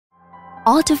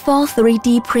Ortur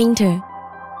 3D printer.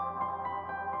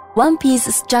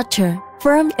 One-piece structure,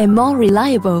 firm and more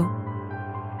reliable.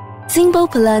 Simple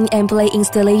plug and play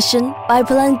installation by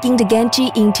plugging the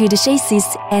gantry into the chassis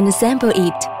and assemble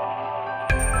it.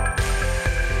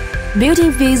 Built-in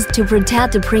views to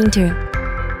protect the printer.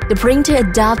 The printer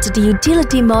adopts the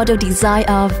utility model design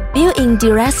of built-in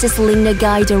direct cylinder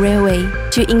guide railway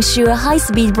to ensure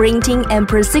high-speed printing and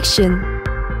precision.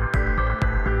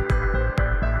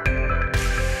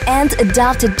 And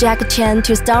adopt a jack chain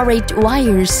to storage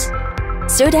wires,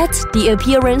 so that the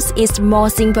appearance is more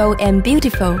simple and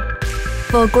beautiful.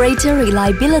 For greater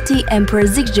reliability and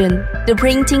precision, the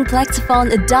printing platform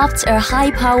adopts a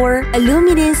high-power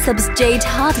aluminum substrate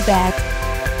hot bed.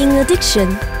 In addition,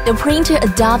 the printer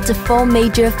adopts 4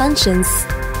 major functions.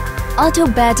 Auto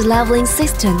bed leveling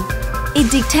system. It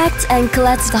detects and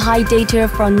collects the high data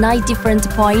from 9 different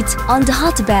points on the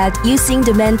hotbed using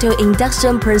the mantle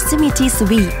induction proximity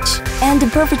switch, and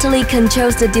perfectly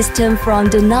controls the distance from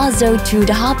the nozzle to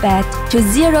the hotbed to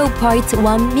 0.1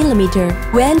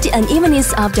 mm. When the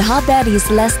unevenness of the hotbed is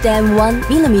less than 1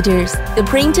 mm, the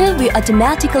printer will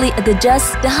automatically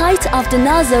adjust the height of the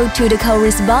nozzle to the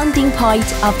corresponding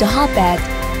point of the hotbed.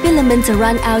 Filament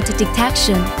run-out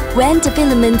detection. When the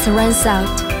filament runs out,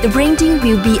 the printing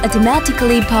will be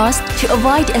automatically paused to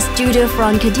avoid extruder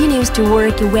from continues to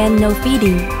work when no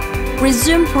feeding.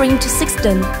 Resume print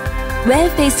system.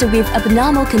 When faced with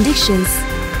abnormal conditions,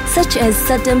 such as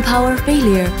sudden power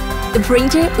failure, the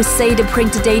printer will save the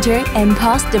print data and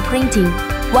pause the printing.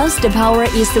 Once the power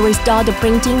is restored, the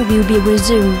printing will be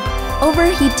resumed.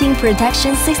 Overheating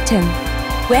protection system.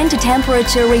 When the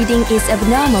temperature reading is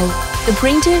abnormal, the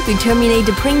printer will terminate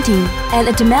the printing and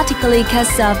automatically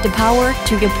cuts off the power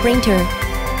to your printer.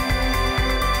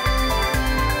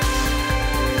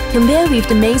 Compared with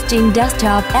the mainstream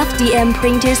desktop FDM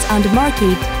printers on the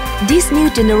market, this new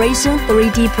generation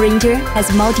 3D printer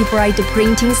has multiplied the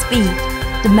printing speed.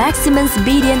 The maximum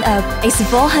speeding up is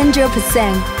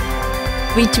 400%,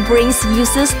 which brings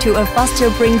users to a faster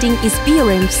printing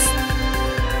experience.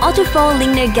 Ortur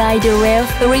linear guide rail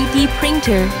 3D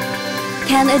printer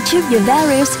can achieve your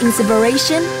various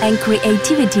inspiration and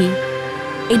creativity.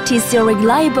 It is a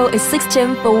reliable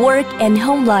system for work and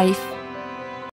home life.